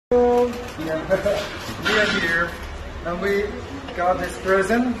We are here, and we got this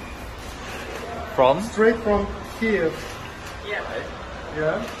present straight from Kiev. Yeah.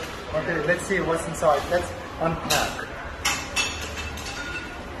 Yeah. Okay, let's see what's inside. Let's unpack.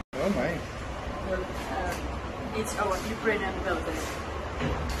 Oh my. Well, it's our Ukrainian building.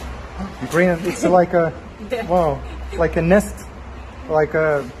 Ukrainian. It's like a wow, like a nest, like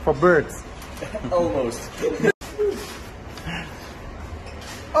for birds. Almost.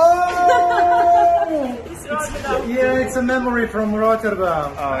 Oh! It's Rotterdam. Yeah, it's a memory from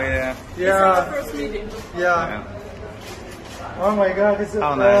Rotterdam. Oh yeah. It's our Yeah, first meeting. yeah. Oh my God, it's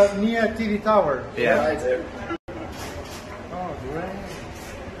nice. near TV Tower. Yeah. Right there. Oh, great.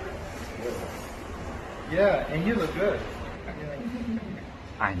 Yeah, and you look good.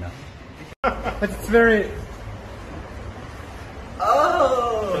 I know. But it's very.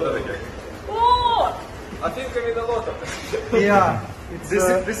 Oh! Oh! I think I need a lot of this. Yeah. It's,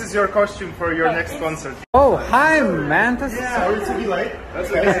 This is your costume for your next concert. Oh, hi, Mantis. Yeah. Sorry to be late. That's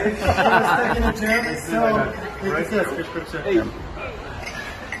okay. I was stuck in a jam, so Hey.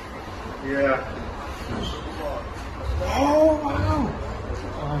 Yeah. Oh,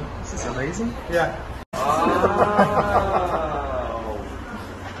 wow. This is amazing. Yeah. Oh.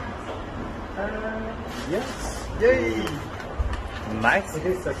 Yes. Yay. Nice. It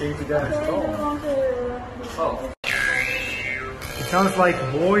is okay to dance. Oh. It sounds like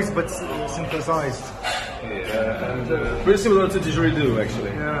voice, but synthesized. Yeah, and pretty similar to didgeridoo,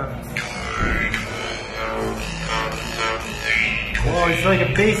 actually. Yeah. Oh, it's like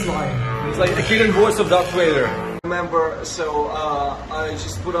a bass line. It's like the hidden voice of Darth Vader. Remember, so I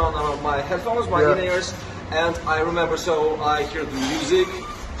just put on my headphones, my in-ears, and I remember, so I hear the music,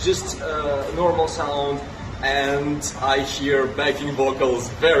 just normal sound, and I hear backing vocals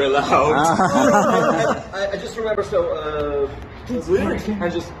very loud. I just remember, so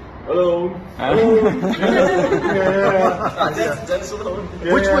and just alone. That's alone.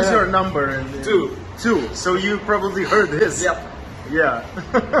 Which was your number? Two. Two. So you probably heard this. Yep. Yeah.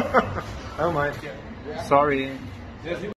 Oh my. Sorry.